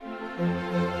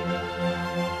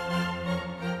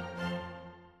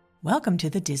Welcome to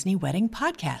the Disney Wedding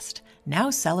Podcast, now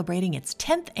celebrating its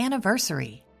 10th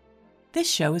anniversary. This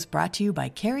show is brought to you by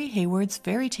Carrie Hayward's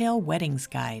Fairy Tale Weddings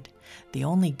Guide, the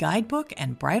only guidebook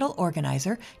and bridal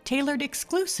organizer tailored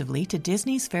exclusively to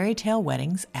Disney's fairy tale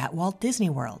weddings at Walt Disney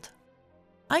World.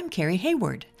 I'm Carrie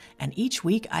Hayward, and each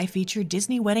week I feature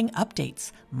Disney wedding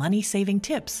updates, money-saving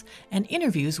tips, and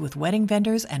interviews with wedding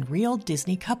vendors and real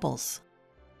Disney couples.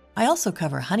 I also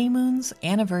cover honeymoons,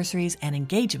 anniversaries, and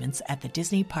engagements at the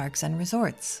Disney parks and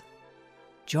resorts.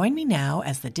 Join me now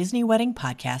as the Disney Wedding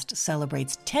Podcast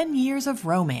celebrates 10 years of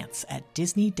romance at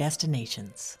Disney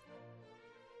destinations.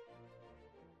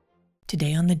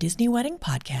 Today on the Disney Wedding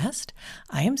Podcast,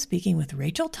 I am speaking with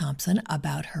Rachel Thompson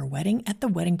about her wedding at the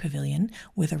Wedding Pavilion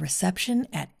with a reception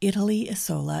at Italy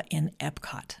Isola in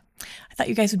Epcot. I thought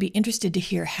you guys would be interested to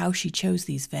hear how she chose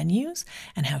these venues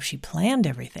and how she planned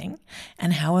everything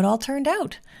and how it all turned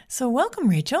out. So welcome,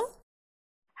 Rachel.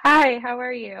 Hi, how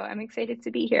are you? I'm excited to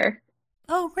be here.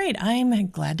 Oh, great. I'm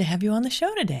glad to have you on the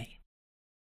show today.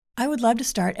 I would love to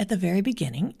start at the very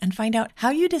beginning and find out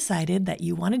how you decided that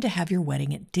you wanted to have your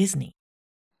wedding at Disney.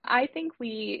 I think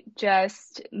we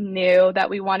just knew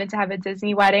that we wanted to have a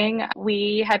Disney wedding.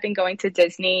 We had been going to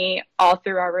Disney all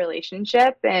through our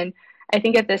relationship, and I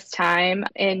think at this time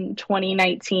in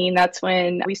 2019, that's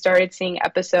when we started seeing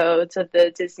episodes of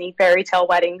the Disney Fairy Tale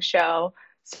Wedding show.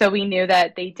 So we knew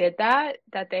that they did that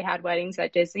they had weddings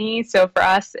at Disney. So for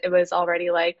us, it was already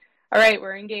like, all right,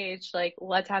 we're engaged. Like,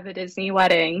 let's have a Disney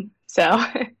wedding. So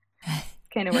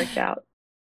kind of worked out.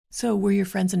 So were your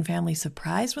friends and family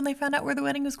surprised when they found out where the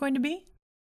wedding was going to be?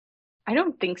 I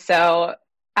don't think so.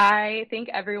 I think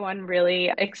everyone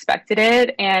really expected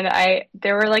it, and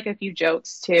there were like a few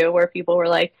jokes too where people were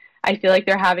like, I feel like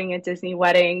they're having a Disney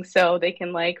wedding so they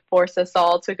can like force us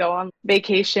all to go on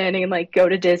vacation and like go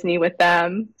to Disney with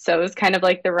them. So it was kind of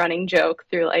like the running joke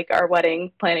through like our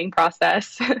wedding planning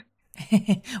process.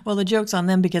 Well, the joke's on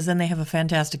them because then they have a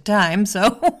fantastic time,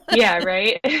 so. Yeah,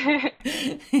 right?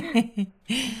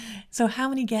 So how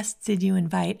many guests did you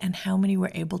invite and how many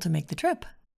were able to make the trip?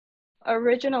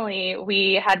 Originally,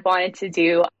 we had wanted to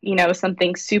do,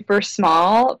 something super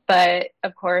small, but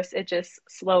of course it just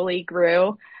slowly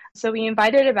grew. So we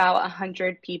invited about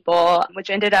 100 people,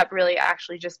 which ended up really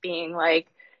actually just being like,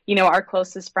 our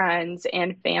closest friends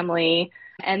and family.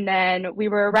 And then we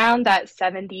were around that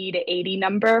 70 to 80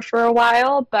 number for a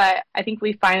while, but I think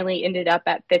we finally ended up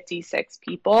at 56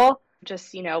 people,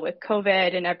 just, with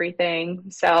COVID and everything.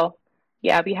 So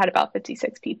yeah, we had about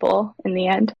 56 people in the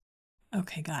end.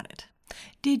 Okay, got it.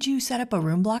 Did you set up a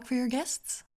room block for your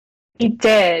guests? We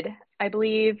did. I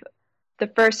believe the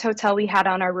first hotel we had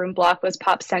on our room block was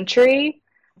Pop Century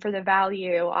for the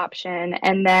value option.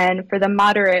 And then for the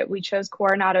moderate, we chose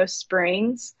Coronado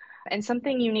Springs. And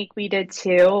something unique we did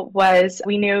too was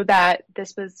we knew that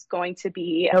this was going to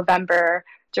be November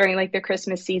during like the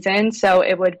Christmas season. So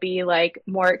it would be like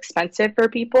more expensive for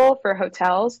people for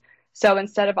hotels. So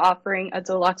instead of offering a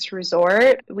deluxe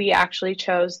resort, we actually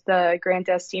chose the Grand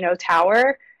Destino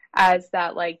Tower as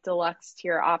that like deluxe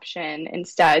tier option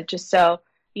instead, just so,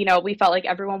 we felt like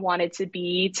everyone wanted to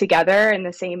be together in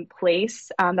the same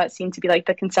place. That seemed to be like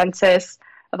the consensus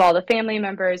of all the family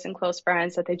members and close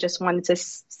friends that they just wanted to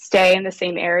stay in the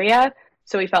same area.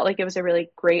 So we felt like it was a really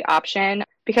great option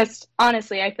because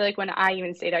honestly, I feel like when I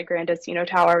even stayed at Grand Destino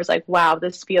Tower, I was like, wow,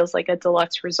 this feels like a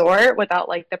deluxe resort without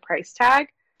like the price tag.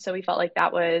 So we felt like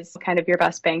that was kind of your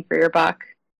best bang for your buck.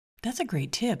 That's a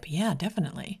great tip. Yeah,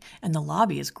 definitely. And the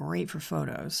lobby is great for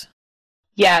photos.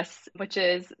 Yes, which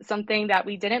is something that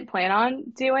we didn't plan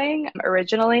on doing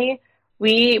originally.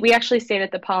 We actually stayed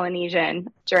at the Polynesian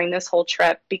during this whole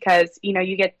trip because,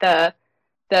 you get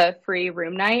the free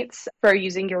room nights for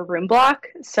using your room block.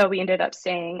 So we ended up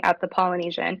staying at the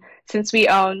Polynesian. Since we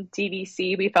own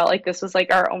DVC, we felt like this was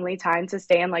like our only time to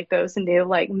stay in like those new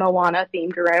like Moana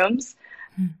themed rooms.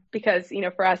 Because,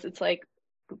 for us, it's like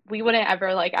we wouldn't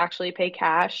ever like actually pay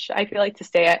cash, I feel like, to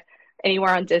stay at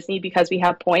anywhere on Disney because we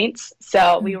have points.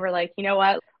 So we were like, you know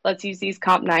what, let's use these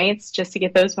comp nights just to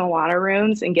get those Moana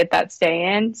rooms and get that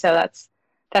stay in. So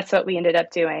that's what we ended up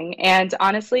doing. And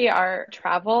honestly, our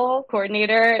travel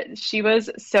coordinator, she was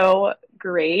so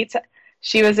great.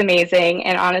 She was amazing.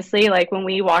 And honestly, like when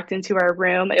we walked into our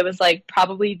room, it was like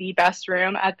probably the best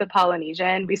room at the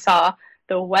Polynesian. We saw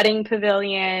the wedding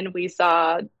pavilion, we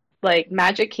saw like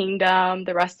Magic Kingdom,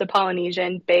 the rest of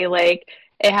Polynesian, Bay Lake.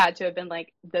 It had to have been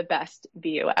like the best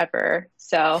view ever.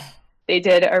 So they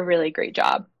did a really great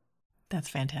job. That's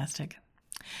fantastic.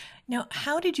 Now,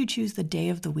 how did you choose the day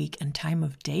of the week and time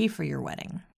of day for your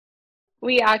wedding?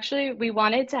 We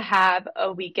wanted to have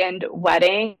a weekend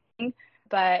wedding.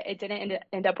 but it didn't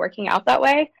end up working out that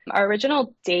way. Our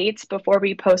original date before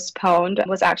we postponed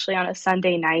was actually on a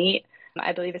Sunday night.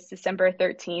 I believe it's December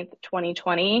 13th,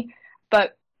 2020.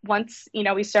 But once,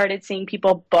 we started seeing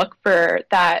people book for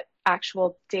that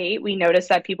actual date, we noticed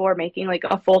that people were making like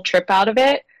a full trip out of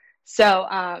it. So,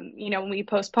 when we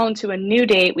postponed to a new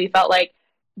date, we felt like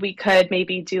we could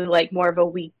maybe do like more of a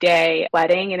weekday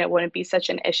wedding and it wouldn't be such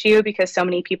an issue because so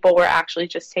many people were actually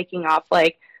just taking off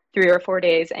like 3 or 4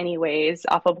 days anyways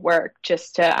off of work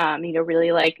just to,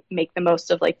 really like make the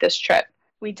most of like this trip.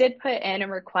 We did put in a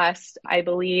request, I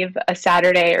believe, a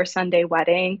Saturday or Sunday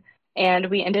wedding, and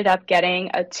we ended up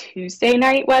getting a Tuesday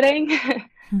night wedding.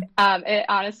 It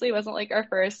honestly wasn't like our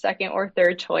first, second, or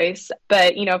third choice.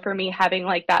 But, for me, having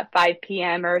like that 5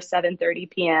 p.m. or 7:30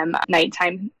 p.m.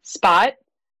 nighttime spot,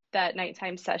 that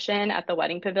nighttime session at the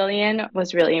wedding pavilion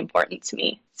was really important to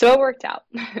me. So it worked out.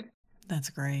 That's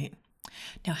great.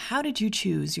 Now, how did you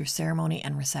choose your ceremony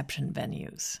and reception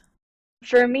venues?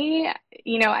 For me,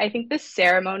 I think the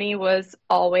ceremony was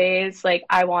always like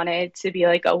I wanted to be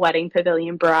like a wedding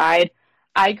pavilion bride.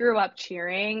 I grew up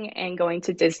cheering and going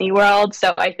to Disney World,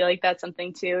 so I feel like that's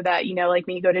something too that, like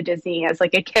when you go to Disney as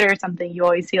like a kid or something, you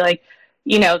always see like,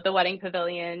 the wedding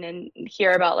pavilion and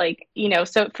hear about like,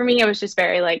 so for me, it was just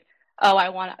very like,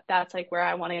 oh, that's like where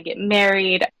I want to get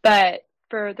married. But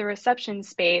for the reception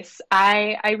space,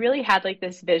 I really had like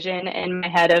this vision in my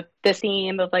head of the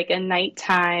theme of like a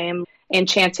nighttime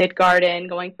enchanted garden,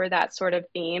 going for that sort of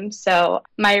theme. So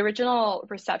my original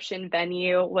reception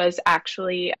venue was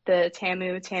actually the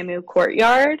Tamu Tamu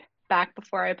Courtyard back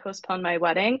before I postponed my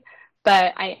wedding.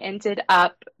 But I ended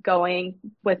up going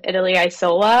with Italy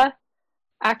Isola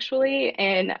actually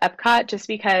in Epcot just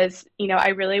because, I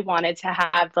really wanted to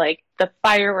have like the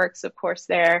fireworks, of course,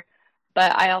 there.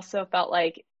 But I also felt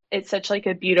like it's such like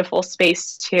a beautiful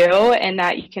space too, and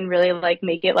that you can really like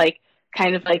make it like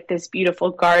kind of like this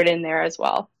beautiful garden there as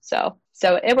well. So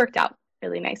it worked out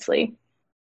really nicely.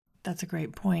 That's a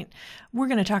great point. We're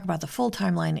going to talk about the full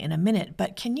timeline in a minute,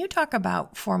 but can you talk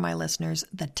about, for my listeners,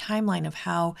 the timeline of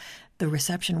how the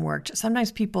reception worked?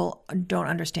 Sometimes people don't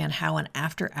understand how an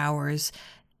after hours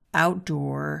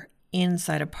outdoor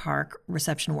inside a park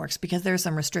reception works because there are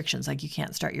some restrictions, like you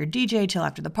can't start your DJ till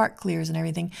after the park clears and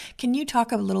everything. Can you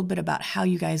talk a little bit about how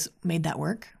you guys made that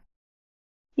work?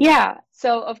 Yeah.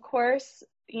 So of course,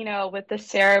 with the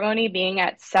ceremony being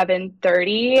at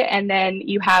 7:30 and then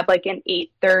you have like an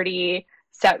 8:30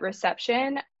 set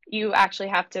reception, you actually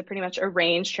have to pretty much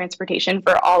arrange transportation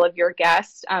for all of your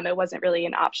guests. It wasn't really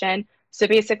an option. So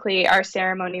basically our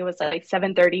ceremony was like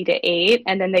 7:30 to 8,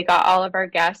 and then they got all of our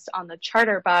guests on the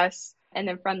charter bus. And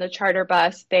then from the charter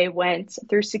bus, they went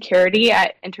through security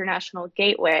at International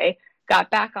Gateway, got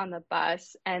back on the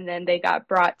bus, and then they got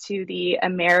brought to the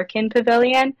American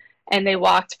Pavilion, and they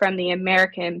walked from the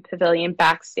American Pavilion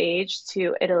backstage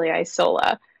to Italy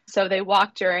Isola. So they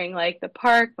walked during like the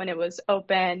park when it was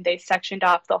open. They sectioned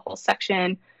off the whole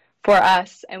section for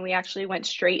us, and we actually went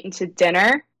straight into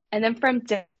dinner. And then from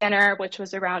dinner, which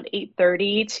was around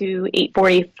 8:30 to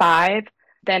 8:45,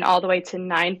 then all the way to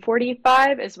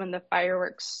 9:45 is when the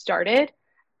fireworks started.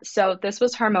 So this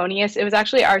was Harmonious. It was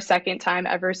actually our second time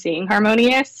ever seeing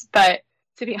Harmonious, but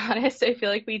to be honest, I feel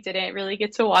like we didn't really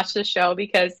get to watch the show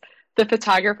because the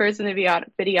photographers and the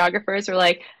videographers were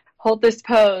like, hold this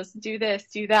pose, do this,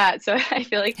 do that. So I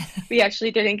feel like we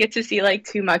actually didn't get to see like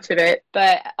too much of it,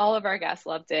 but all of our guests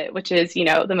loved it, which is,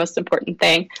 the most important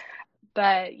thing.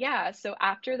 But yeah, so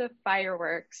after the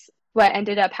fireworks, what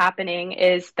ended up happening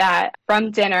is that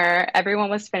from dinner, everyone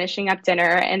was finishing up dinner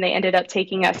and they ended up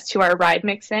taking us to our ride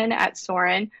mix-in at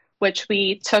Soarin', which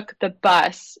we took the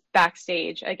bus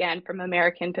backstage again from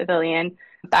American Pavilion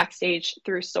backstage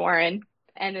through Soarin'.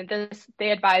 And then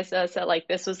they advised us that like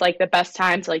this was like the best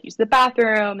time to like use the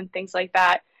bathroom and things like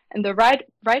that. And the ride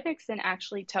mix-in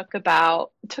actually took a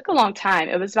long time.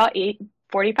 It was about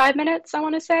 45 minutes, I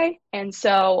want to say. And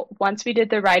so once we did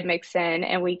the ride mix-in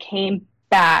and we came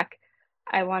back,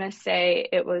 I want to say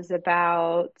it was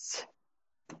about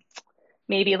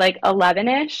maybe like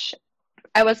 11-ish.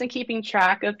 I wasn't keeping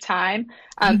track of time,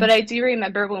 but I do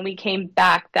remember when we came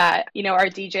back that, our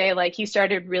DJ, like he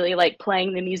started really like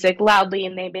playing the music loudly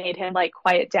and they made him like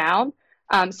quiet down.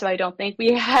 So I don't think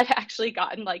we had actually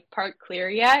gotten like park clear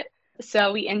yet.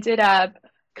 So we ended up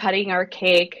cutting our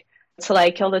cake to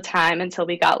like kill the time until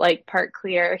we got like park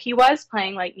clear. He was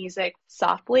playing like music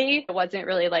softly. It wasn't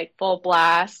really like full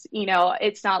blast.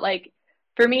 It's not like,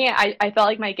 for me, I felt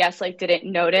like my guests like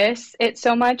didn't notice it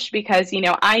so much because,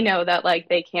 I know that like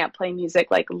they can't play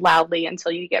music like loudly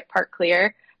until you get park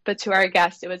clear. But to our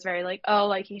guests, it was very like, oh,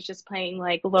 like he's just playing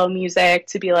like low music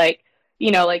to be like,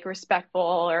 like respectful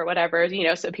or whatever,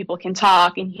 so people can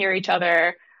talk and hear each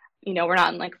other. We're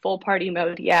not in like full party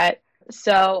mode yet.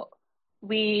 So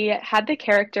we had the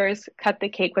characters cut the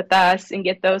cake with us and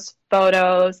get those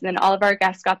photos. And then all of our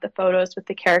guests got the photos with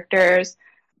the characters.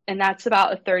 And that's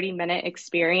about a 30-minute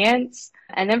experience.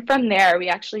 And then from there, we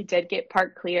actually did get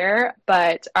park clear,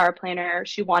 but our planner,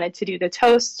 she wanted to do the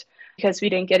toast because we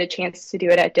didn't get a chance to do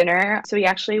it at dinner. So we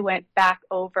actually went back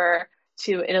over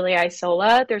to Italy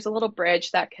Isola. There's a little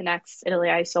bridge that connects Italy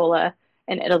Isola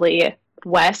and Italy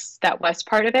West, that west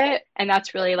part of it. And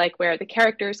that's really like where the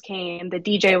characters came. The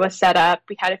DJ was set up.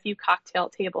 We had a few cocktail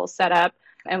tables set up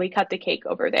and we cut the cake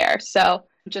over there. So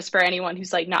just for anyone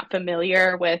who's like not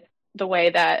familiar with the way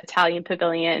that Italian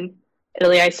Pavilion,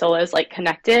 Italy Isola is like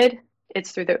connected,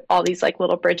 it's through all these like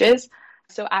little bridges.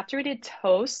 So after we did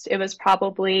toast,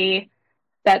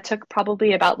 that took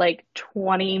probably about like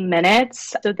 20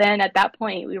 minutes. So then at that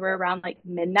point, we were around like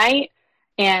midnight.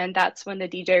 And that's when the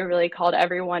DJ really called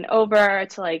everyone over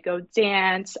to like go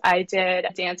dance. I did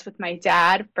a dance with my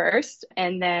dad first,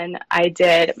 and then I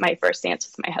did my first dance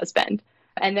with my husband.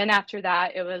 And then after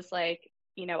that, it was like,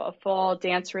 a full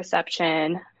dance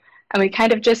reception. And we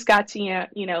kind of just got to,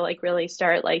 like really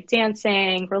start like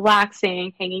dancing,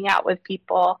 relaxing, hanging out with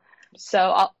people.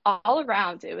 So all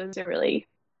around, it was a really,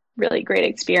 really great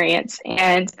experience.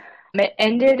 And it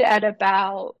ended at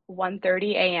about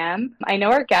 1:30 a.m. I know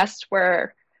our guests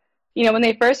were, when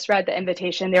they first read the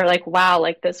invitation, they were like, wow,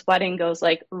 like this wedding goes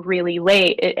like really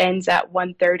late. It ends at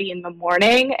 1:30 in the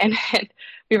morning. And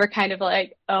we were kind of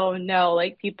like, oh no,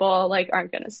 like people like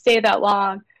aren't going to stay that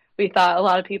long. We thought a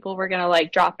lot of people were going to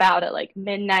like drop out at like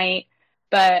midnight,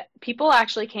 but people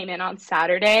actually came in on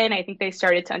Saturday. And I think they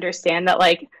started to understand that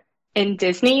like in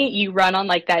Disney, you run on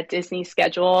like that Disney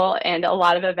schedule, and a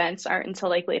lot of events aren't until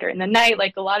like later in the night.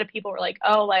 Like a lot of people were like,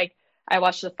 oh, like I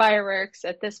watched the fireworks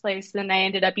at this place, and then I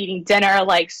ended up eating dinner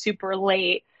like super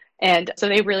late. And so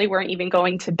they really weren't even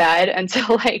going to bed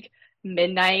until like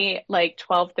midnight, like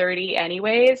 12:30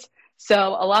 anyways. So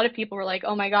a lot of people were like,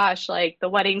 oh my gosh, like the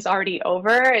wedding's already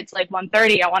over. It's like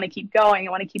 1:30. I want to keep going.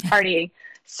 I want to keep partying.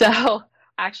 So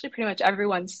actually pretty much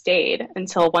everyone stayed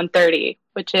until 1:30,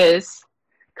 which is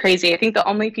crazy. I think the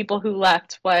only people who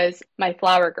left was my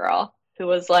flower girl, who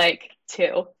was like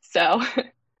 2. So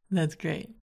that's great.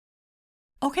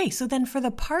 Okay, so then for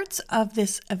the parts of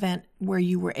this event where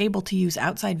you were able to use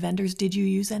outside vendors, did you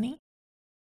use any?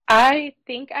 I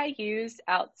think I used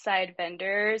outside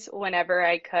vendors whenever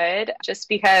I could, just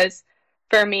because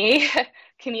for me,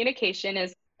 communication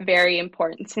is very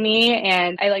important to me,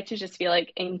 and I like to just feel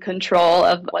like in control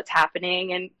of what's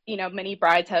happening. And many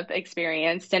brides have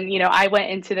experienced, and I went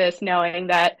into this knowing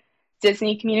that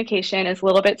Disney communication is a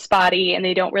little bit spotty, and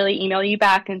they don't really email you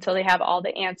back until they have all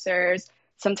the answers.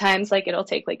 Sometimes like it'll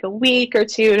take like a week or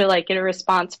 2 to like get a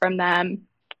response from them.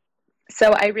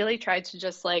 So I really tried to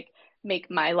just like make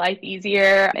my life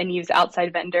easier and use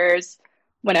outside vendors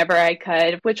whenever I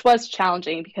could, which was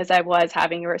challenging because I was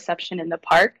having a reception in the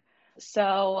park.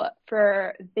 So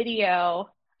for video,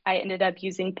 I ended up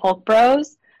using Polk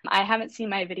Bros. I haven't seen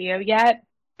my video yet,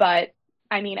 but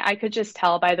I mean, I could just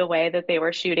tell by the way that they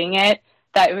were shooting it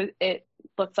that it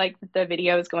looks like the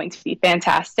video is going to be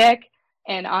fantastic.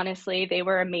 And honestly, they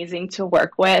were amazing to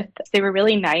work with. They were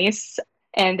really nice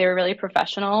and they were really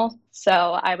professional. So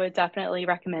I would definitely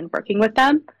recommend working with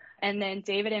them. And then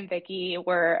David and Vicky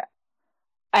were,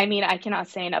 I mean, I cannot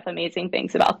say enough amazing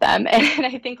things about them. And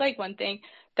I think like one thing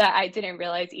that I didn't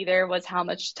realize either was how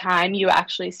much time you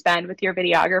actually spend with your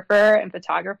videographer and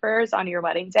photographers on your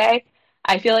wedding day.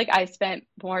 I feel like I spent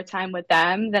more time with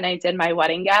them than I did my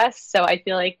wedding guests. So I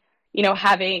feel like,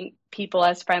 having people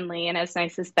as friendly and as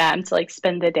nice as them to like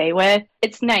spend the day with,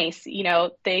 it's nice.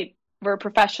 They were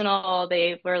professional.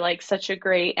 They were like such a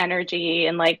great energy.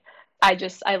 And like,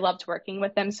 I loved working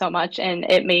with them so much, and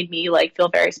it made me like feel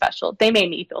very special. They made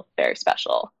me feel very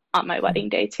special on my wedding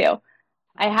day too.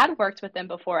 I had worked with them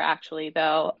before actually,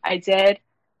 though. I did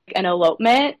an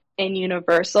elopement in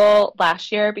Universal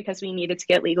last year because we needed to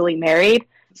get legally married.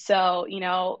 So,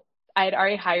 I had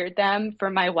already hired them for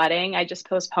my wedding. I just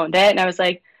postponed it. And I was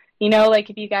like, like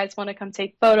if you guys want to come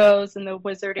take photos in the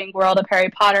wizarding world of Harry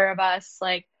Potter of us,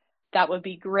 like that would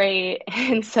be great.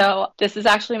 And so this is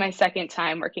actually my second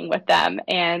time working with them,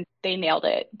 and they nailed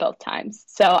it both times.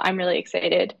 So I'm really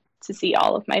excited to see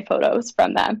all of my photos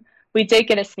from them. We did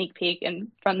get a sneak peek,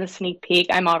 and from the sneak peek,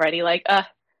 I'm already like,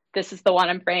 this is the one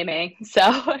I'm framing.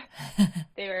 So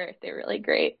they're really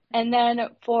great. And then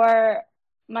for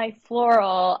my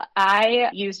floral, I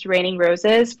used Raining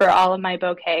Roses for all of my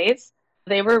bouquets.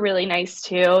 They were really nice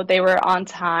too. They were on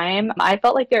time. I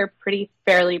felt like they were pretty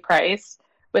fairly priced,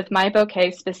 with my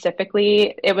bouquet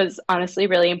specifically, it was honestly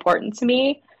really important to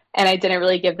me. And I didn't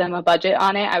really give them a budget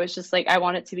on it. I was just like, I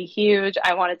want it to be huge.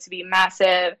 I want it to be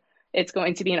massive. It's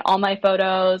going to be in all my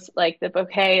photos. Like the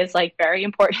bouquet is like very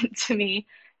important to me.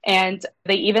 And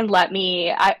they even let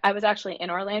me, I was actually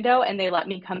in Orlando and they let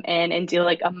me come in and do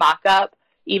like a mock-up,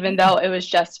 even though it was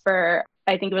just for,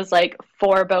 I think it was like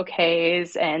 4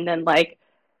 bouquets and then like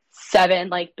 7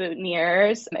 like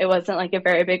boutonnieres. It wasn't like a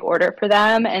very big order for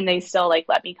them. And they still like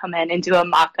let me come in and do a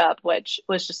mock-up, which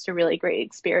was just a really great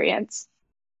experience.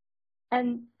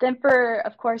 And then for,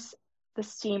 of course, the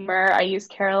steamer, I used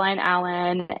Caroline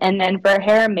Allen. And then for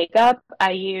hair and makeup,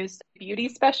 I used Beauty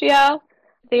Speciale.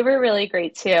 They were really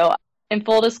great too. In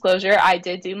full disclosure, I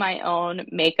did do my own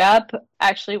makeup. I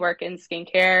actually work in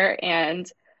skincare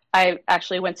and I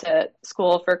actually went to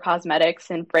school for cosmetics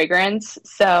and fragrance.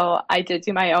 So I did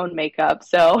do my own makeup.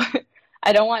 So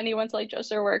I don't want anyone to like judge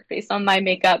their work based on my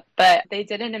makeup, but they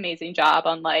did an amazing job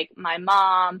on like my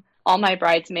mom, all my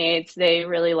bridesmaids. They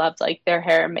really loved like their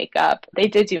hair and makeup. They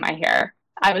did do my hair.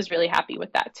 I was really happy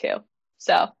with that too.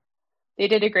 So they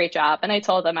did a great job. And I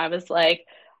told them, I was like,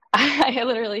 I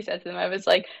literally said to them, I was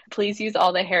like, please use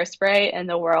all the hairspray in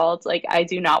the world. Like, I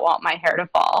do not want my hair to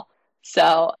fall.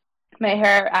 So my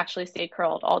hair actually stayed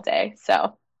curled all day.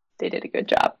 So they did a good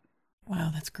job.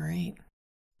 Wow, that's great.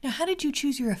 Now, how did you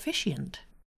choose your officiant?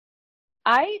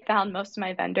 I found most of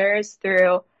my vendors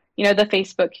through, the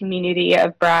Facebook community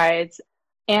of brides.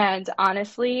 And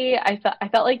honestly, I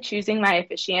felt like choosing my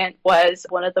officiant was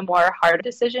one of the more hard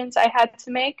decisions I had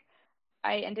to make.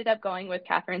 I ended up going with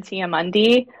Catherine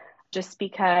Tiamundi just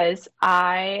because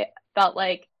I felt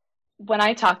like when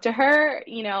I talked to her,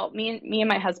 me and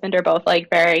my husband are both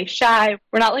like very shy.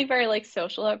 We're not like very like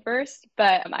social at first,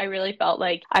 but I really felt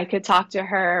like I could talk to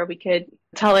her. We could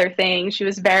tell her things. She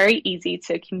was very easy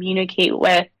to communicate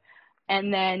with.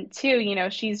 And then too,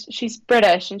 she's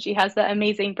British and she has the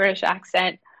amazing British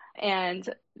accent. And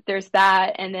there's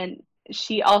that. And then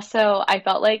she also, I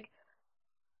felt like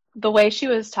the way she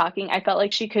was talking, I felt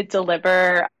like she could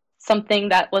deliver something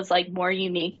that was like more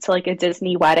unique to like a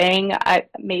Disney wedding.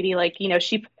 Maybe like,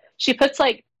 she puts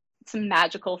like some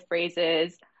magical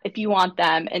phrases if you want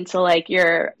them into like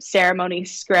your ceremony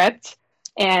script.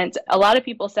 And a lot of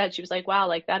people said she was like, wow,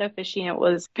 like that officiant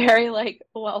was very like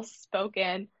well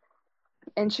spoken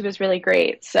and she was really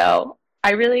great. So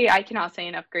I cannot say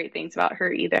enough great things about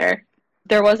her either.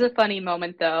 There was a funny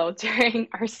moment though during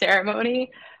our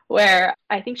ceremony where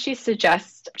I think she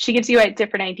gives you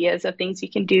different ideas of things you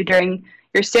can do during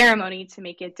your ceremony to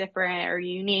make it different or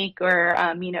unique or,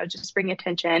 just bring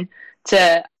attention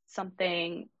to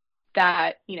something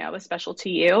that, was special to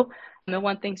you. And the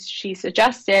one thing she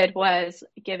suggested was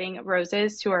giving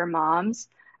roses to her moms,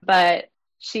 but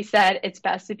she said it's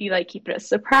best if you like keep it a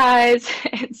surprise.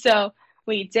 And so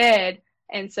we did.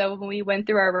 And so when we went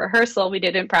through our rehearsal, we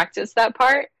didn't practice that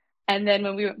part. And then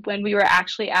when we were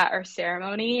actually at our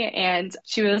ceremony and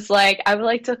she was like, I would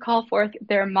like to call forth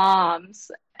their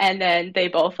moms. And then they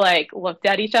both like looked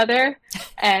at each other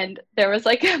and there was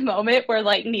like a moment where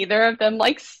like neither of them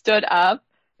like stood up.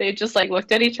 They just like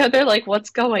looked at each other like,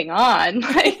 what's going on?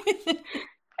 Like,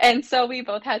 and so we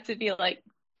both had to be like,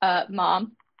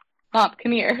 mom,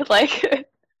 come here. Like,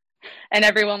 and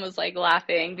everyone was like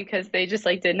laughing because they just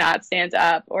like did not stand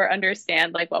up or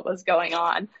understand like what was going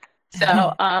on.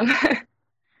 So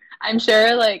I'm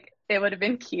sure like it would have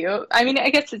been cute. I mean, I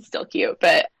guess it's still cute,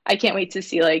 but I can't wait to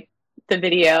see like the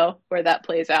video where that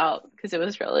plays out because it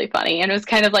was really funny. And it was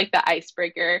kind of like the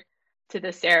icebreaker to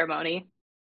the ceremony.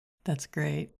 That's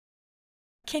great.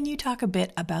 Can you talk a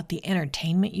bit about the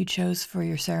entertainment you chose for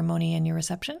your ceremony and your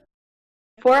reception?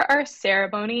 For our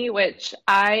ceremony, which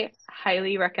I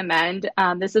highly recommend,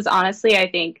 this is honestly, I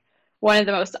think, one of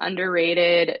the most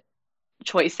underrated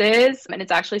choices. And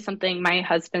it's actually something my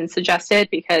husband suggested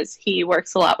because he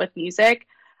works a lot with music.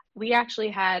 We actually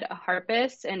had a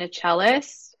harpist and a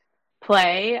cellist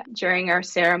play during our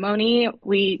ceremony.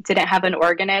 We didn't have an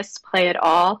organist play at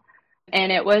all.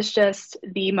 And it was just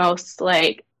the most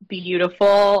like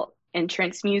beautiful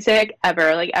entrance music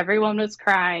ever. Like everyone was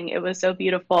crying. It was so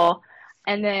beautiful.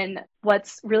 And then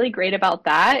what's really great about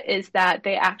that is that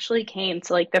they actually came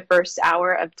to like the first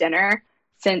hour of dinner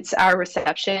since our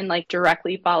reception like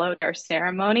directly followed our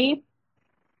ceremony.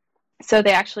 So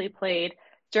they actually played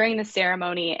during the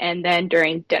ceremony and then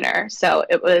during dinner. So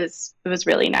it was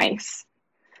really nice.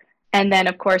 And then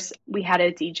of course we had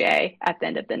a DJ at the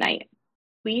end of the night.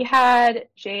 We had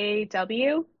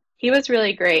JW. He was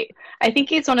really great. I think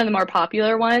he's one of the more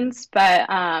popular ones,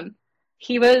 but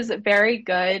he was very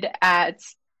good at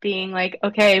being like,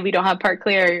 okay, we don't have part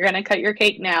clear. You're going to cut your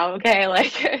cake now. Okay.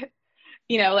 Like,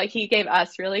 like he gave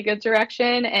us really good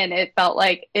direction, and it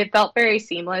felt very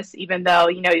seamless, even though,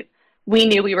 we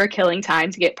knew we were killing time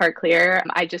to get part clear.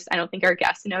 I don't think our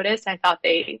guests noticed. I thought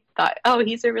they thought, oh,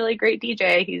 he's a really great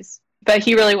DJ. But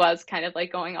he really was kind of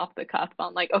like going off the cuff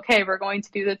on like, okay, we're going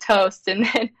to do the toast. And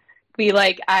then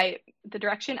the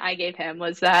direction I gave him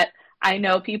was that I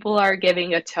know people are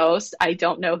giving a toast. I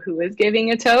don't know who is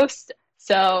giving a toast.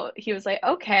 So he was like,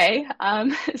 okay.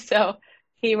 So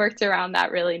he worked around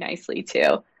that really nicely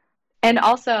too. And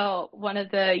also, one of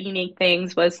the unique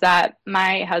things was that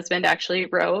my husband actually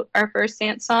wrote our first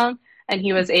dance song, and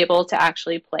he was able to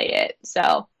actually play it.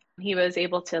 So he was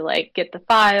able to like get the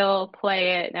file,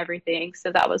 play it, and everything.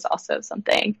 So that was also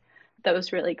something that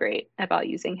was really great about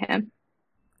using him.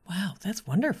 Wow, that's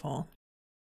wonderful.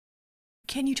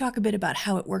 Can you talk a bit about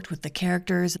how it worked with the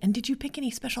characters, and did you pick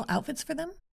any special outfits for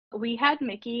them? We had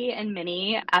Mickey and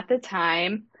Minnie at the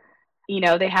time.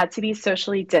 They had to be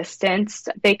socially distanced.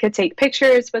 They could take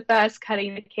pictures with us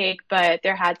cutting the cake, but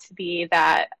there had to be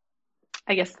that,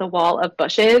 I guess, the wall of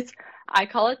bushes. I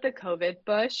call it the COVID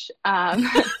bush. And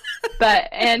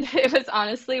it was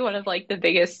honestly one of like the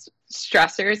biggest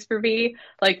stressors for me,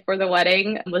 like for the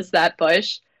wedding, was that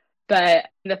bush. But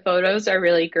the photos are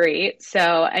really great. So,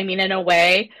 I mean, in a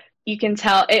way, you can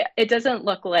tell it doesn't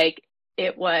look like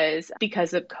it was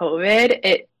because of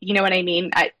COVID. You know what I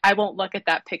mean? I won't look at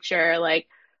that picture like,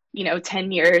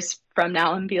 10 years from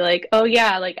now and be like, oh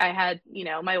yeah, like I had,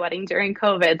 my wedding during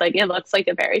COVID. Like it looks like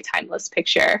a very timeless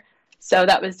picture. So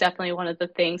that was definitely one of the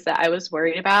things that I was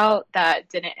worried about that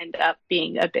didn't end up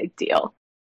being a big deal.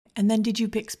 And then did you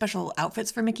pick special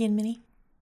outfits for Mickey and Minnie?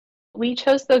 We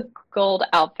chose the gold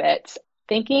outfits.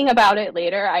 Thinking about it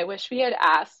later, I wish we had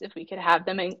asked if we could have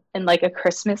them in like a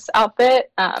Christmas outfit,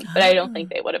 but I don't think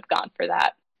they would have gone for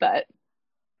that. But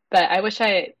I wish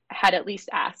I had at least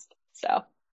asked. So.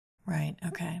 Right.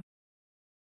 Okay.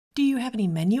 Do you have any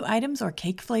menu items or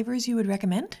cake flavors you would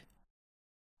recommend?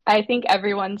 I think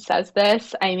everyone says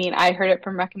this. I mean, I heard it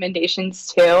from recommendations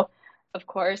too. Of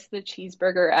course, the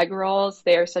cheeseburger egg rolls,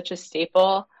 they are such a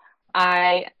staple.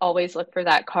 I always look for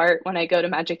that cart when I go to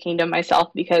Magic Kingdom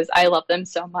myself because I love them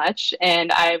so much.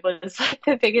 And I was like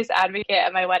the biggest advocate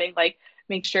at my wedding, like,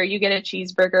 make sure you get a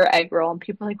cheeseburger egg roll. And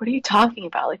people are like, what are you talking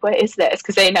about? Like, what is this?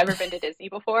 Because they had never been to Disney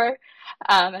before.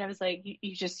 And I was like,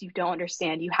 you don't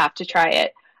understand. You have to try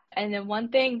it. And then one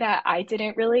thing that I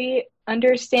didn't really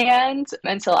understand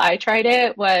until I tried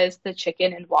it was the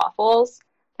chicken and waffles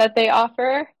that they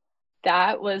offer.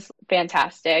 That was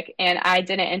fantastic. And I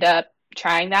didn't end up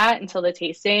trying that until the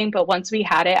tasting, but once we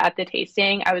had it at the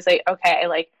tasting, I was like, okay,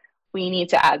 like we need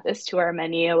to add this to our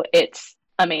menu. It's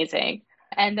amazing.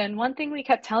 And then one thing we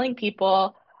kept telling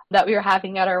people that we were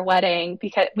having at our wedding,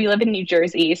 because we live in New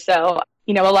Jersey, so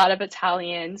a lot of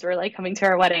Italians were like coming to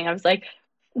our wedding. I was like,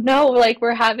 no, like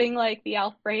we're having like the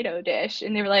Alfredo dish.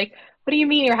 And they were like, what do you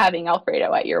mean you're having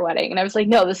Alfredo at your wedding? And I was like,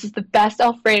 no, this is the best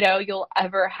Alfredo you'll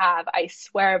ever have. I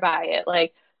swear by it.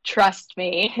 Like, trust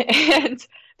me. And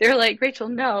they're like, Rachel,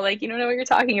 no, like, you don't know what you're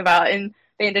talking about. And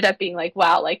they ended up being like,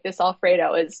 wow, like this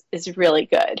Alfredo is really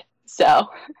good. So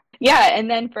yeah. And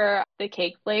then for the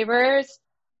cake flavors,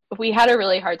 we had a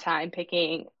really hard time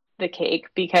picking the cake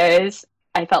because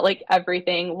I felt like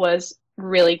everything was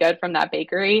really good from that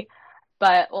bakery.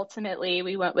 But ultimately,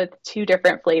 we went with two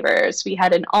different flavors. We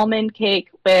had an almond cake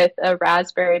with a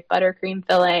raspberry buttercream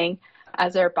filling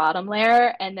as our bottom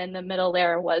layer, and then the middle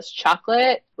layer was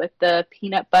chocolate with the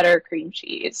peanut butter cream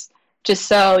cheese. Just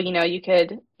so, you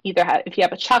could either have, if you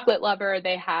have a chocolate lover,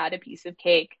 they had a piece of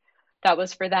cake that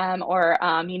was for them, or,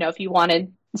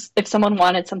 if someone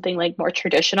wanted something like more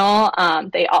traditional,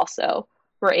 they also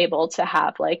were able to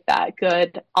have like that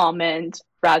good almond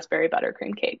raspberry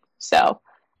buttercream cake. So,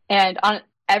 and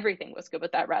everything was good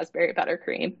with that raspberry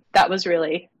buttercream. That was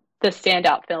really the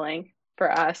standout filling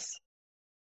for us.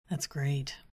 That's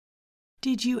great.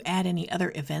 Did you add any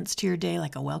other events to your day,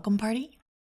 like a welcome party?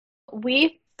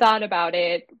 We thought about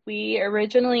it. We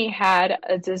originally had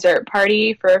a dessert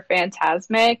party for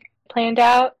Fantasmic planned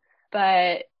out,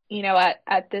 but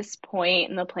at this point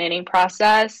in the planning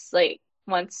process, like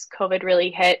once COVID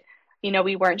really hit,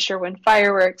 we weren't sure when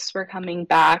fireworks were coming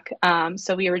back.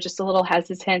 So we were just a little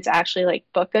hesitant to actually like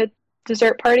book a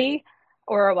dessert party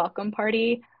or a welcome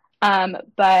party.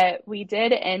 But we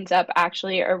did end up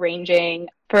actually arranging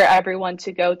for everyone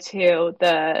to go to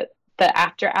the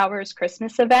after hours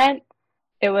Christmas event.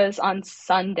 It was on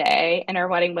Sunday and our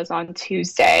wedding was on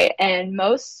Tuesday. And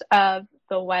most of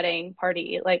the wedding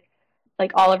party, like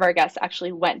all of our guests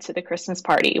actually went to the Christmas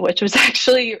party, which was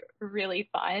actually really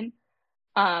fun.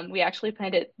 We actually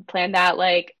planned that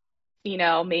like,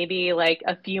 maybe like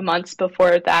a few months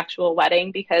before the actual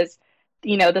wedding, because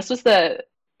this was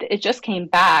it just came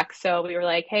back. So we were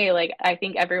like, hey, like, I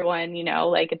think everyone,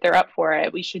 like if they're up for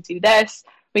it, we should do this.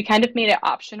 We kind of made it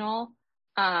optional.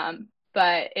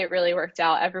 But it really worked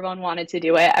out. Everyone wanted to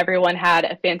do it. Everyone had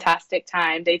a fantastic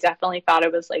time. They definitely thought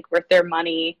it was like worth their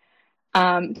money.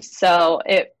 So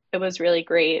it was really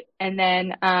great. And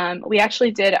then we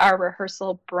actually did our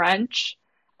rehearsal brunch.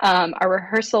 Our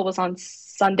rehearsal was on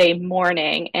Sunday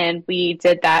morning, and we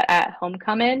did that at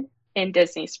Homecoming in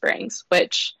Disney Springs,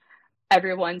 which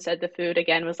everyone said the food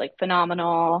again was like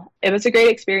phenomenal. It was a great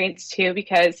experience too,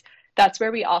 because that's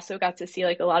where we also got to see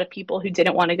like a lot of people who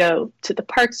didn't want to go to the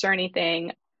parks or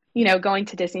anything. Going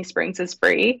to Disney Springs is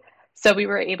free. So we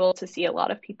were able to see a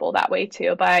lot of people that way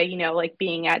too by, like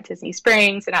being at Disney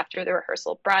Springs, and after the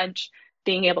rehearsal brunch,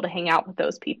 being able to hang out with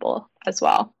those people as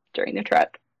well during the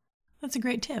trip. That's a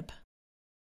great tip.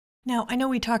 Now, I know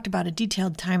we talked about a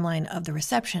detailed timeline of the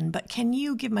reception, but can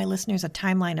you give my listeners a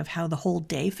timeline of how the whole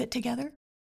day fit together?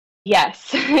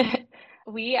 Yes.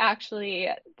 We actually,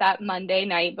 that Monday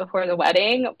night before the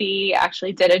wedding, we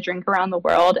actually did a drink around the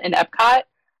world in Epcot.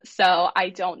 So I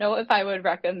don't know if I would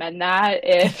recommend that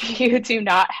if you do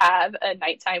not have a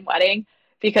nighttime wedding,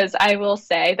 because I will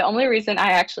say the only reason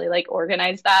I actually like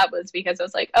organized that was because I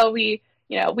was like, oh, we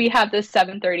have this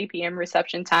 7:30 p.m.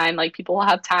 reception time. Like people will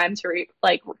have time to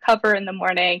recover in the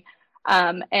morning.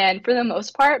 And for the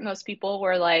most part, most people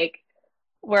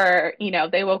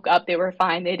they woke up, they were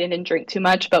fine, they didn't drink too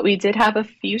much, but we did have a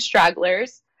few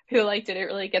stragglers who didn't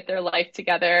really get their life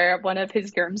together. One of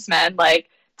his groomsmen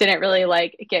didn't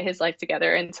really get his life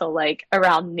together until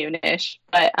around noonish.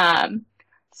 But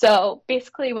so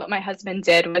basically what my husband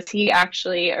did was he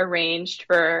actually arranged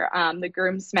for the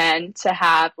groomsmen to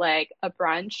have a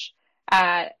brunch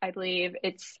at, I believe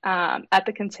it's at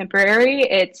the Contemporary,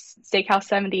 it's Steakhouse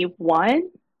 71.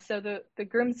 So the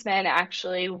groomsmen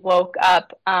actually woke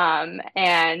up and,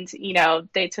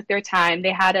 they took their time.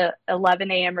 They had a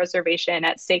 11 a.m. reservation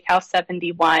at Steakhouse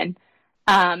 71.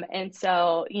 And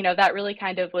so, that really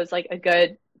kind of was a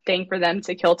good thing for them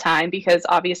to kill time, because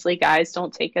obviously guys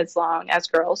don't take as long as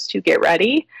girls to get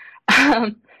ready.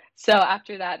 So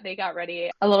after that, they got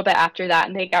ready a little bit after that,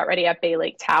 and they got ready at Bay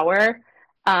Lake Tower.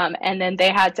 And then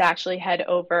they had to actually head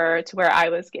over to where I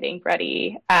was getting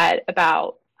ready at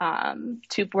about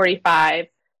 2:45,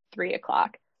 3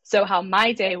 o'clock. So how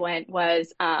my day went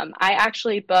was I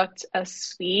actually booked a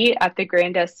suite at the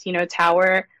Grandestino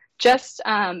Tower just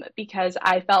because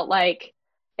I felt like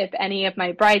if any of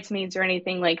my bridesmaids or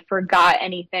anything forgot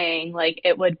anything,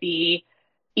 it would be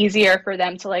easier for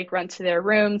them to run to their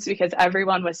rooms, because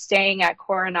everyone was staying at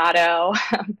Coronado.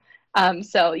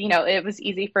 So, it was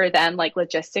easy for them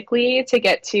logistically to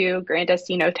get to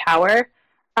Grandestino Tower.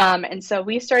 And so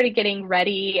we started getting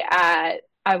ready at,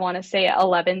 I want to say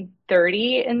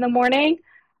 11:30 in the morning.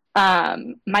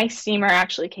 My steamer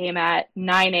actually came at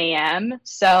 9 a.m.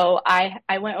 So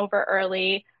I went over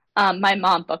early. My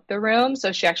mom booked the room,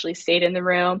 so she actually stayed in the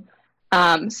room.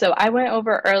 So I went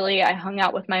over early. I hung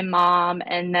out with my mom,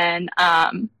 and then,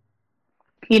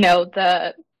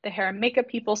 the hair and makeup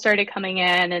people started coming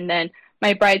in, and then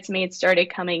my bridesmaids started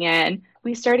coming in.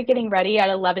 We started getting ready at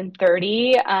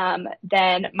 11:30.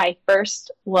 Then my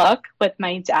first look with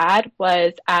my dad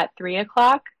was at 3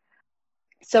 o'clock.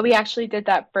 So we actually did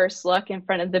that first look in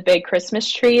front of the big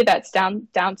Christmas tree that's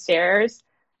downstairs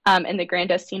in the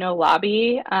Grandestino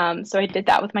lobby. So I did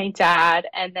that with my dad,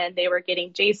 and then they were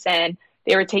getting Jason.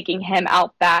 They were taking him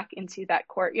out back into that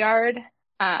courtyard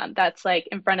that's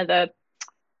in front of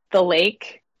the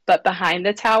lake, but behind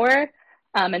the tower.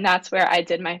 And that's where I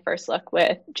did my first look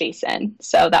with Jason.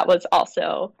 So it was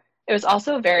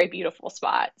also a very beautiful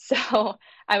spot. So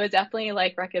I would definitely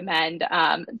recommend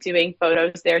doing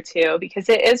photos there too, because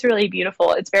it is really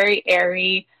beautiful. It's very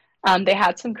airy. They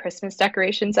had some Christmas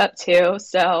decorations up too.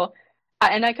 So,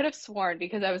 and I could have sworn,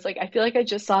 because I was I feel like I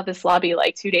just saw this lobby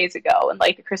 2 days ago, and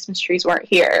the Christmas trees weren't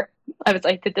here. I was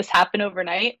did this happen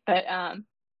overnight? But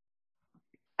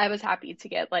I was happy to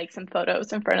get some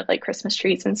photos in front of Christmas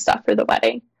trees and stuff for the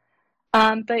wedding.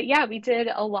 But yeah, we did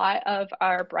a lot of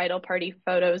our bridal party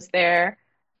photos there.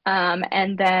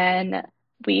 And then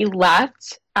we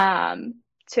left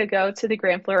to go to the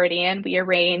Grand Floridian. We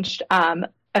arranged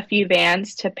a few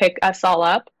vans to pick us all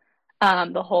up,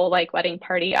 the whole wedding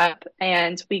party up.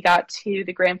 And we got to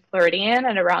the Grand Floridian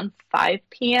at around 5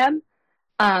 p.m.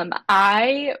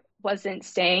 I wasn't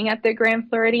staying at the Grand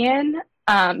Floridian.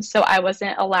 So I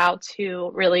wasn't allowed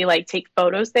to really take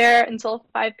photos there until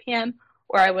 5 p.m.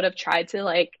 or I would have tried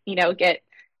to get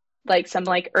some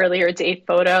earlier day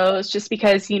photos, just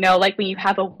because, when you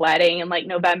have a wedding in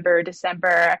November,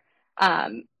 December,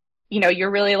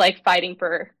 you're really fighting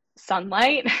for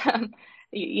sunlight.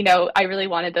 I really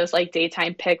wanted those like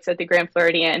daytime pics at the Grand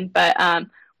Floridian, but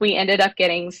we ended up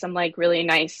getting some like really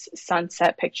nice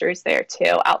sunset pictures there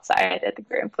too outside at the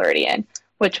Grand Floridian,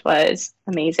 which was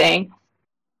amazing.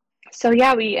 So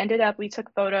yeah, we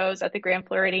took photos at the Grand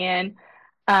Floridian.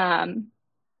 Um,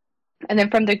 and then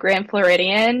from the Grand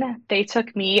Floridian, they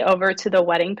took me over to the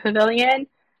wedding pavilion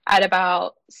at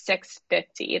about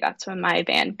 6:50. That's when my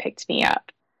van picked me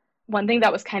up. One thing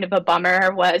that was kind of a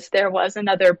bummer was there was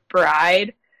another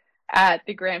bride at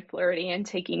the Grand Floridian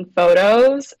taking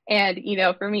photos. And,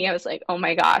 for me, I was like, oh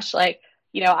my gosh, like,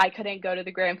 I couldn't go to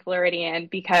the Grand Floridian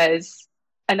because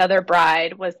another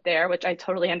bride was there, which I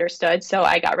totally understood. So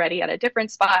I got ready at a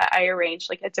different spot. I arranged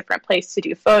like a different place to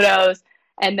do photos.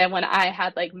 And then when I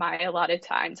had like my allotted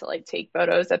time to like take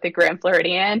photos at the Grand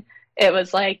Floridian, it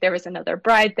was like there was another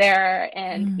bride there.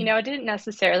 And, it didn't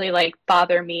necessarily like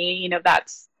bother me,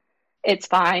 it's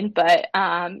fine. But,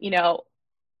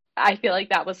 I feel like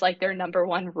that was like their number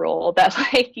one rule that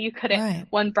like you couldn't, Right.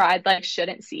 one bride like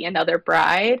shouldn't see another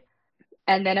bride.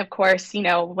 And then of course,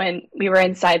 when we were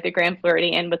inside the Grand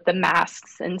Floridian with the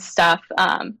masks and stuff,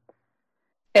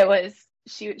 it was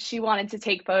she wanted to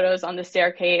take photos on the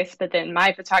staircase, but then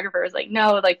my photographer was like,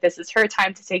 no, like this is her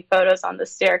time to take photos on the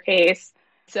staircase.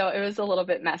 So it was a little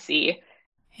bit messy.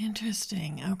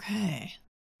 Interesting. Okay.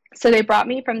 So they brought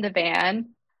me from the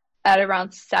van at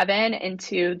around 7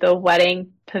 into the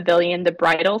wedding pavilion, the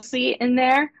bridal suite in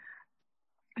there.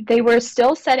 They were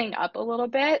still setting up a little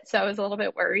bit, so I was a little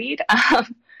bit worried.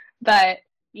 But,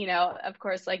 of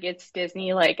course, like it's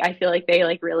Disney, like I feel like they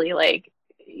like really like,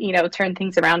 turn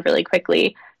things around really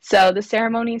quickly. So the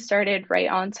ceremony started right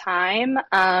on time.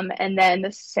 And then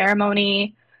the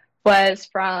ceremony was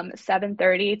from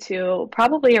 7:30 to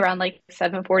probably around like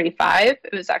 7:45.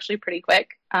 It was actually pretty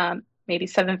quick, maybe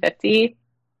 7:50.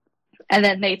 And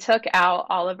then they took out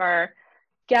all of our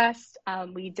guests.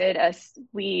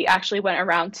 We actually went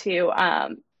around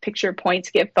to picture point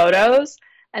to get photos.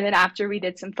 And then after we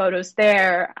did some photos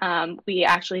there, we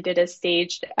actually did a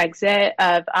staged exit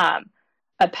of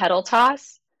a petal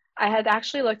toss. I had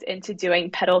actually looked into doing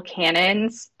petal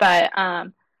cannons, but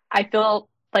I feel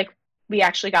like we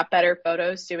actually got better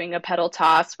photos doing a petal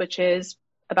toss, which is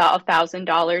about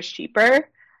 $1,000 cheaper.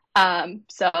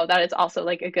 So that is also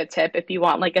like a good tip if you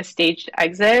want like a staged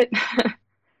exit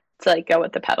to like go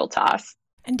with the petal toss.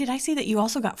 And did I see that you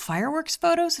also got fireworks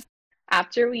photos?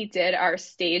 After we did our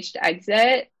staged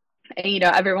exit, and,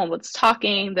 everyone was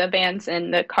talking, the vans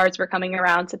and the cars were coming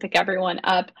around to pick everyone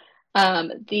up.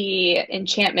 The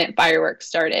enchantment fireworks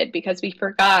started because we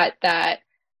forgot that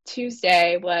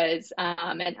Tuesday was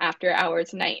an after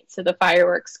hours night. So the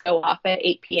fireworks go off at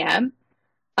 8 p.m.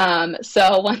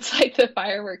 So once like the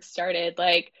fireworks started,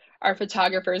 like our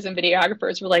photographers and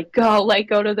videographers were like, go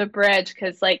to the bridge.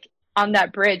 Cause like on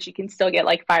that bridge, you can still get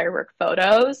like firework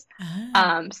photos.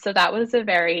 So that was a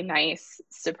very nice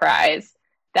surprise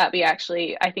that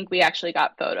I think we actually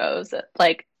got photos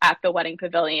like at the wedding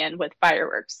pavilion with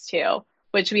fireworks too,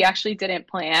 which we actually didn't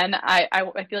plan. I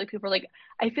feel like people were like,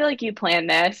 I feel like you planned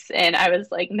this. And I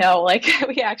was like, no, like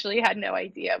we actually had no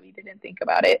idea. We didn't think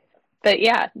about it, but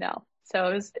yeah, no. So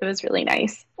it was really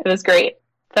nice. It was great.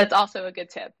 That's also a good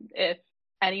tip. If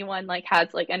anyone like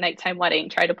has like a nighttime wedding,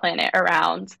 try to plan it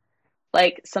around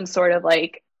like some sort of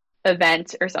like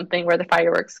event or something where the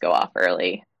fireworks go off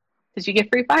early because you get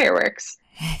free fireworks.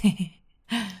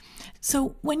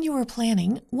 So when you were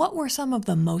planning, what were some of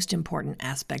the most important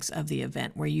aspects of the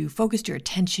event where you focused your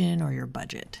attention or your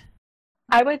budget?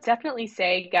 I would definitely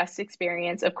say guest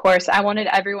experience. Of course, I wanted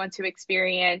everyone to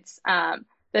experience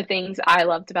the things I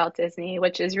loved about Disney,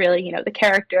 which is really, the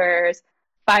characters,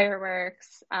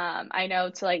 fireworks. I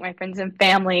know to like my friends and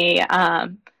family,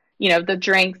 the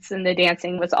drinks and the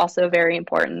dancing was also very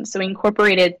important. So we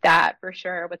incorporated that for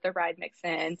sure with the ride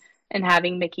mix-in and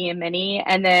having Mickey and Minnie.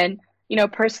 And then,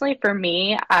 personally for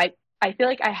me, I feel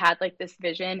like I had like this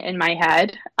vision in my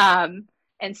head.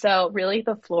 And so really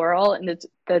the floral and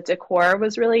the decor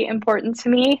was really important to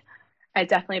me. I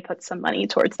definitely put some money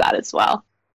towards that as well.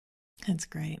 That's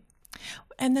great.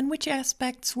 And then which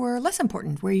aspects were less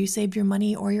important, where you saved your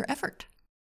money or your effort?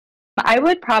 I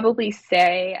would probably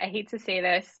say, I hate to say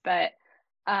this, but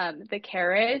the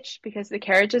carriage, because the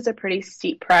carriage is a pretty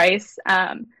steep price.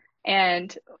 And,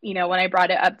 when I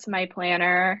brought it up to my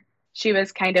planner, she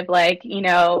was kind of like,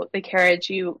 the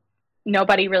carriage,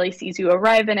 nobody really sees you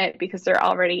arrive in it because they're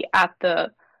already at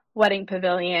the wedding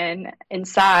pavilion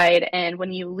inside. And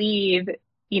when you leave,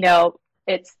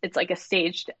 it's like a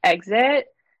staged exit.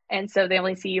 And so they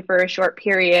only see you for a short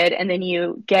period, and then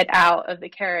you get out of the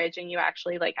carriage and you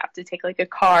actually like have to take like a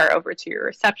car over to your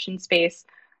reception space.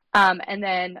 And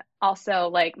then also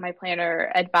like my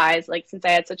planner advised, like since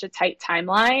I had such a tight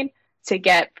timeline to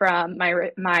get from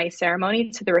my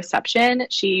ceremony to the reception,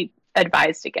 she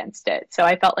advised against it. So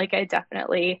I felt like I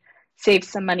definitely saved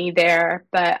some money there.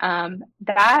 But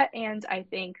that, and I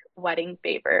think wedding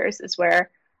favors is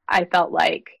where I felt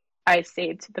like I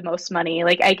saved the most money.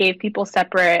 Like I gave people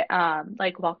separate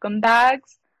like welcome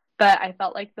bags, but I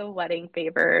felt like the wedding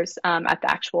favors at the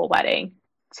actual wedding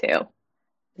too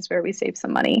is where we saved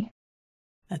some money.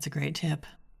 That's a great tip.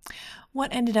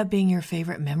 What ended up being your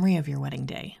favorite memory of your wedding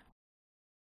day?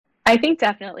 I think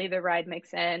definitely the ride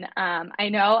mix-in. I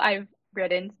know I've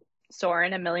ridden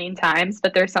Soarin' a million times,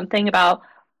 but there's something about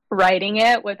riding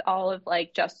it with all of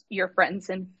like just your friends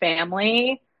and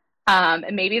family.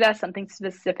 And maybe that's something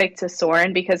specific to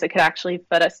Soarin' because it could actually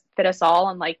fit us all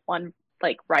on like one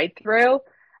like ride through.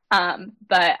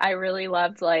 But I really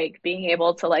loved like being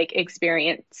able to like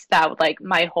experience that with like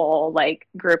my whole like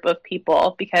group of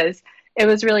people because it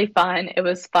was really fun. It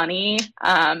was funny.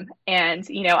 And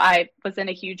you know, I was in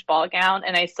a huge ball gown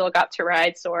and I still got to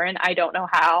ride Soarin'. I don't know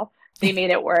how they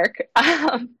made it work.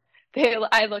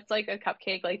 I looked like a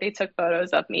cupcake. Like they took photos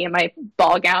of me and my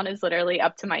ball gown is literally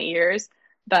up to my ears,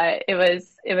 but it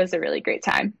was a really great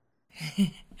time.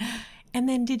 And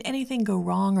then did anything go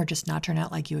wrong or just not turn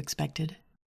out like you expected?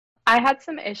 I had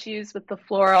some issues with the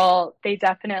floral. I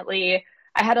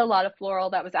had a lot of floral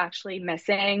that was actually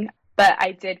missing, but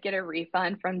I did get a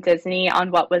refund from Disney on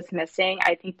what was missing.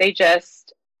 I think they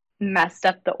just messed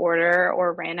up the order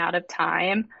or ran out of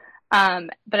time.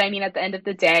 But I mean, at the end of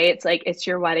the day, it's like, it's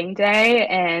your wedding day.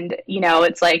 And, you know,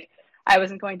 it's like, I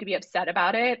wasn't going to be upset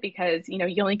about it because, you know,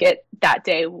 you only get that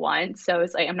day once. So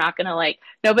it's like, I'm not going to like,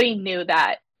 nobody knew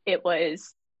that it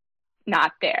was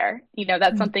not there. You know,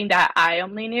 that's something that I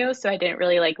only knew. So I didn't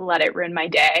really like let it ruin my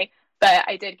day. But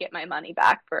I did get my money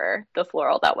back for the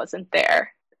floral that wasn't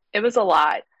there. It was a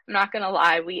lot. I'm not going to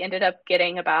lie. We ended up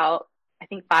getting about, I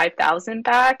think, 5,000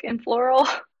 back in floral.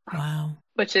 Wow.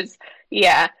 Which is,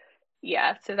 yeah.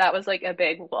 Yeah. So that was like a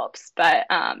big whoops. But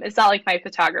it's not like my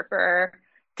photographer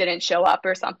didn't show up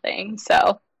or something.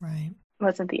 So right. It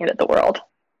wasn't the end of the world.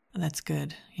 That's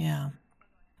good. Yeah.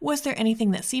 Was there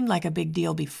anything that seemed like a big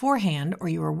deal beforehand or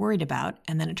you were worried about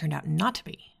and then it turned out not to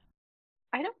be?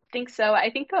 I don't think so.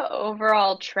 I think the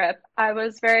overall trip, I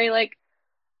was very like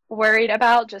worried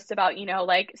about just about, you know,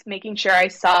 like making sure I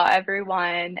saw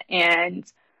everyone and,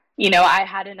 you know, I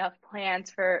had enough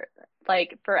plans for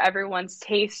everyone's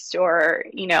taste or,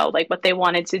 you know, like what they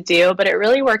wanted to do. But it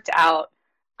really worked out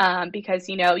because,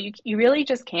 you know, you really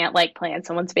just can't like plan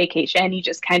someone's vacation. You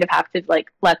just kind of have to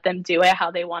like let them do it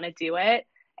how they want to do it.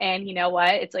 And you know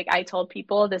what? It's like I told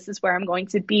people this is where I'm going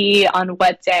to be on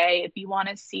what day. If you want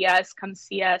to see us, come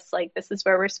see us. Like this is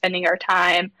where we're spending our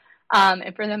time.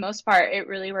 And for the most part, it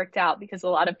really worked out because a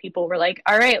lot of people were like,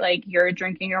 all right, like you're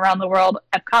drinking around the world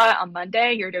Epcot on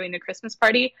Monday. You're doing the Christmas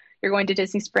party. You're going to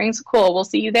Disney Springs. Cool. We'll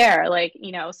see you there. Like,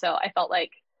 you know, so I felt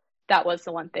like that was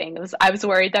the one thing. I was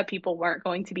worried that people weren't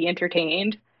going to be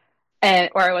entertained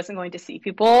or I wasn't going to see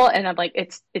people. And I'm like,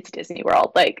 it's Disney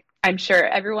World. Like, I'm sure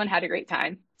everyone had a great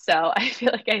time. So I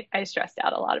feel like I stressed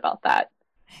out a lot about that.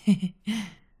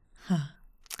 Huh.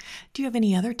 Do you have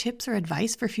any other tips or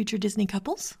advice for future Disney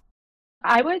couples?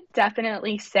 I would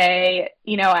definitely say,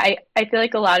 you know, I feel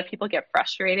like a lot of people get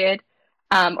frustrated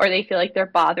or they feel like they're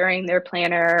bothering their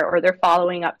planner or they're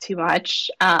following up too much.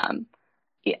 I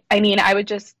mean, I would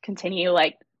just continue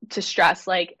like to stress,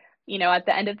 like, you know, at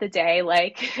the end of the day,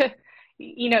 like,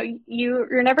 you know,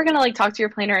 you're never going to like talk to your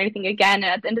planner or anything again. And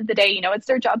at the end of the day, you know, it's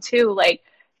their job too. Like,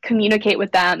 communicate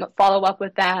with them, follow up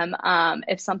with them.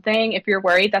 If you're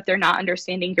worried that they're not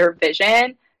understanding your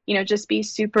vision, you know, just be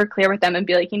super clear with them and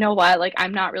be like, you know what, like,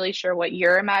 I'm not really sure what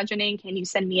you're imagining. Can you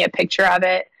send me a picture of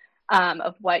it,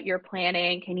 of what you're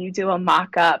planning? Can you do a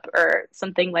mock-up or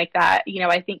something like that? You know,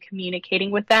 I think communicating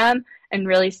with them and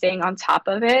really staying on top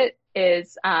of it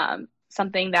is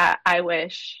something that I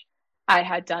wish I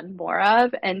had done more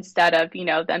of instead of, you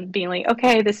know, them being like,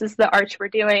 okay, this is the arch we're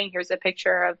doing. Here's a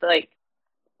picture of like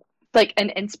an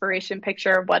inspiration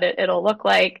picture of what it'll look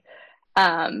like.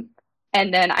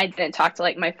 And then I didn't talk to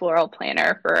like my floral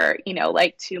planner for, you know,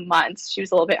 like 2 months. She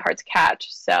was a little bit hard to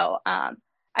catch. So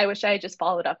I wish I had just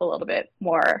followed up a little bit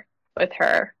more with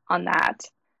her on that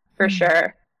for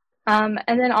sure. And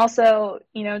then also,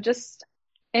 you know, just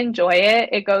enjoy it.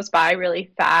 It goes by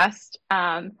really fast.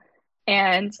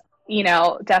 And, you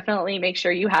know, definitely make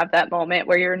sure you have that moment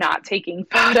where you're not taking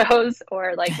photos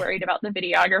or like worried about the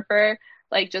videographer.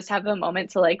 Like just have a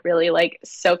moment to like really like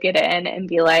soak it in and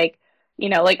be like, you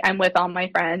know, like I'm with all my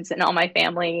friends and all my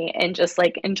family and just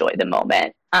like enjoy the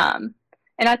moment. And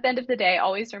And at the end of the day,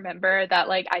 always remember that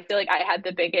like I feel like I had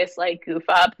the biggest like goof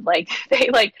up. Like they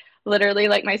like literally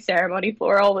like my ceremony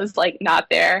floral was like not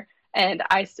there. And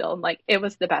I still am like it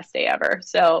was the best day ever.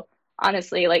 So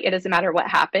honestly, like it doesn't matter what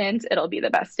happens, it'll be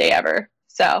the best day ever.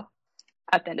 So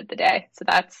at the end of the day. So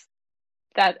that's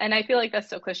that. And I feel like that's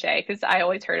so cliche because I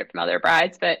always heard it from other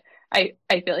brides, but I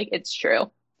feel like it's true.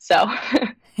 So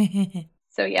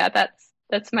so yeah,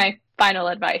 that's my final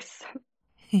advice.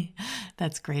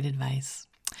 That's great advice.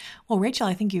 Well, Rachel,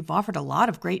 I think you've offered a lot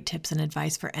of great tips and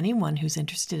advice for anyone who's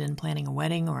interested in planning a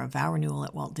wedding or a vow renewal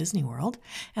at Walt Disney World,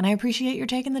 and I appreciate your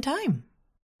taking the time.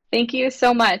 Thank you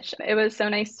so much. It was so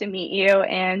nice to meet you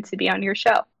and to be on your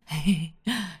show.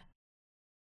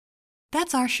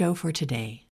 That's our show for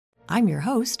today. I'm your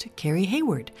host, Carrie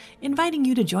Hayward, inviting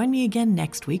you to join me again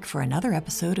next week for another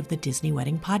episode of the Disney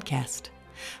Wedding Podcast.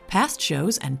 Past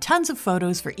shows and tons of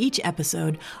photos for each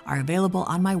episode are available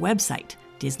on my website,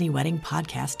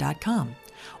 DisneyWeddingPodcast.com,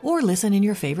 or listen in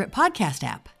your favorite podcast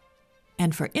app.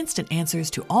 And for instant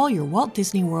answers to all your Walt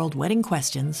Disney World wedding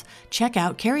questions, check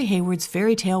out Carrie Hayward's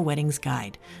Fairy Tale Weddings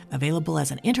Guide, available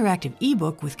as an interactive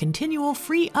ebook with continual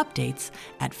free updates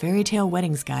at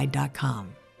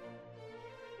fairytaleweddingsguide.com.